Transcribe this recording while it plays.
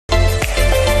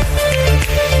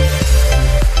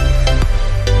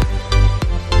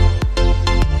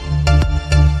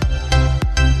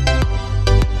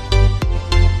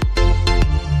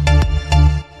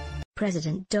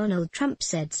President Donald Trump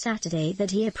said Saturday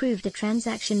that he approved a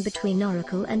transaction between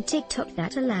Oracle and TikTok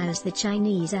that allows the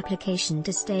Chinese application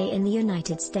to stay in the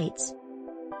United States.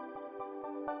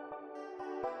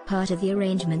 Part of the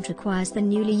arrangement requires the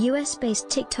newly US-based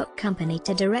TikTok company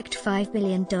to direct $5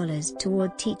 billion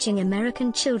toward teaching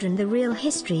American children the real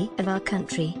history of our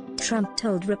country, Trump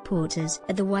told reporters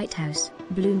at the White House,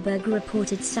 Bloomberg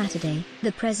reported Saturday.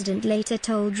 The president later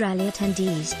told rally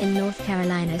attendees in North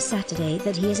Carolina Saturday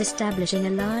that he is establishing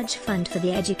a large fund for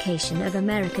the education of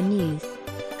American youth.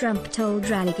 Trump told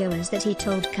rallygoers that he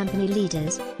told company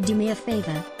leaders, "Do me a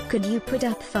favor, could you put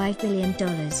up $5 billion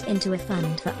into a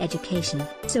fund for education,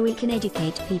 so we can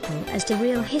educate people as to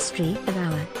real history of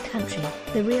our country,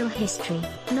 the real history,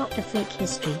 not the fake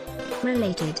history."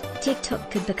 Related, TikTok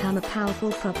could become a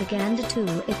powerful propaganda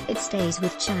tool if it stays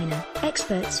with China,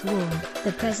 experts warn.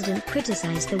 The president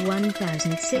criticized the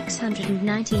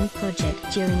 1619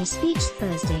 project during a speech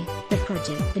Thursday, the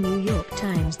project the New York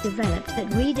Times developed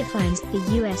that redefines the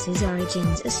US's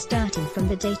origins as starting from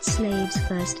the date slaves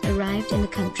first arrived in the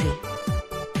country.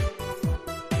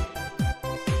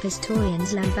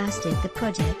 Historians lambasted the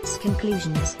project's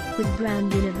conclusions, with Brown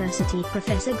University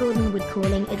professor Gordon Wood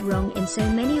calling it wrong in so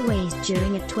many ways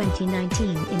during a 2019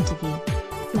 interview.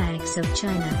 Flags of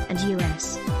China and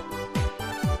US.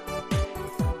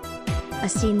 A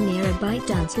scene near a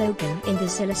ByteDance logo in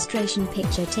this illustration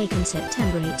picture taken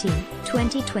September 18,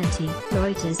 2020.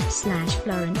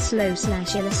 Reuters/Florence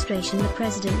Lowe/illustration. The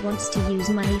president wants to use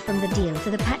money from the deal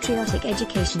for the patriotic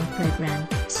education program,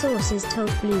 sources told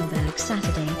Bloomberg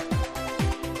Saturday.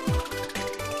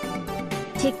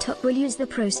 TikTok will use the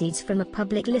proceeds from a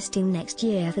public listing next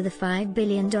year for the $5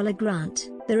 billion grant,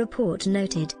 the report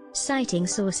noted, citing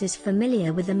sources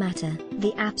familiar with the matter.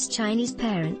 The app's Chinese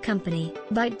parent company,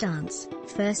 ByteDance,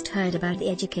 first heard about the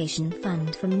education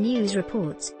fund from news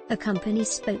reports, a company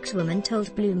spokeswoman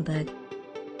told Bloomberg.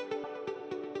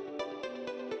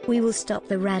 "We will stop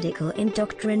the radical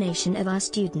indoctrination of our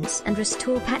students and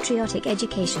restore patriotic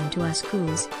education to our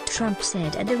schools," Trump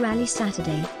said at the rally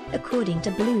Saturday, according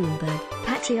to Bloomberg.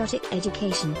 Patriotic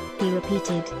education, he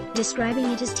repeated,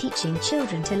 describing it as teaching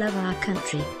children to love our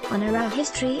country, honor our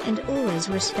history and always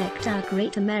respect our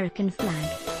great American flag.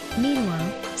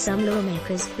 Meanwhile, some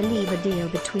lawmakers believe a deal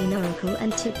between Oracle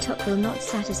and TikTok will not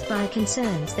satisfy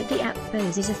concerns that the app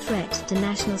poses a threat to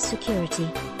national security.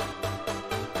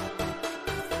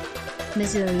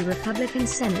 Missouri Republican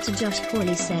Senator Josh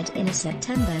Hawley said in a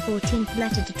September 14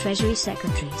 letter to Treasury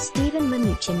Secretary Steven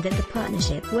Mnuchin that the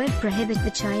partnership won't prohibit the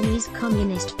Chinese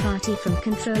Communist Party from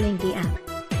controlling the app.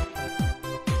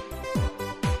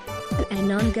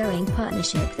 An ongoing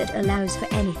partnership that allows for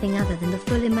anything other than the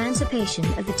full emancipation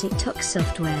of the TikTok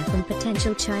software from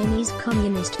potential Chinese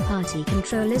Communist Party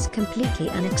control is completely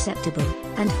unacceptable,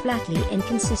 and flatly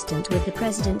inconsistent with the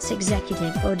president's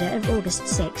executive order of August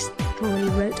 6, Hawley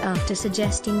wrote after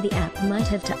suggesting the app might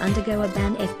have to undergo a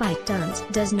ban if ByteDance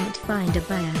does not find a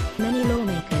buyer. Many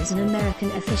lawmakers and American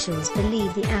officials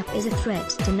believe the app is a threat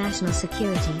to national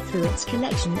security through its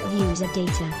collection of user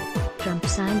data. Trump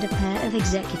signed a pair of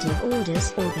executive orders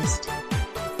August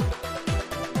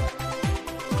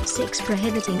 6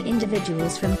 prohibiting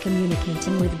individuals from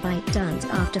communicating with ByteDance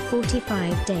after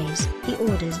 45 days. The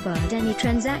orders barred any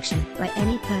transaction by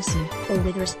any person, or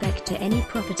with respect to any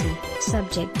property,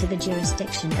 subject to the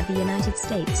jurisdiction of the United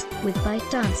States, with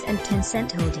ByteDance and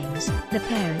Tencent Holdings, the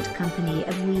parent company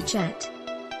of WeChat.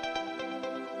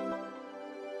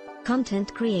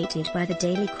 Content created by the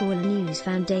Daily Caller News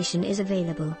Foundation is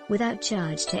available without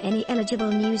charge to any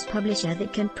eligible news publisher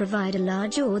that can provide a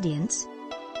large audience.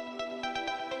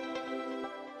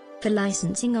 For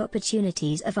licensing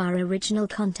opportunities of our original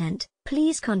content,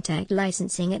 please contact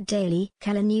licensing at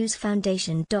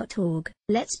dailycalornewsfoundation.org.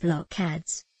 Let's block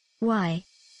ads. Why?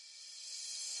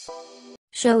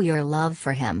 Show your love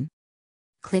for him.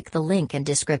 Click the link in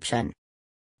description.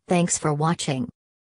 Thanks for watching.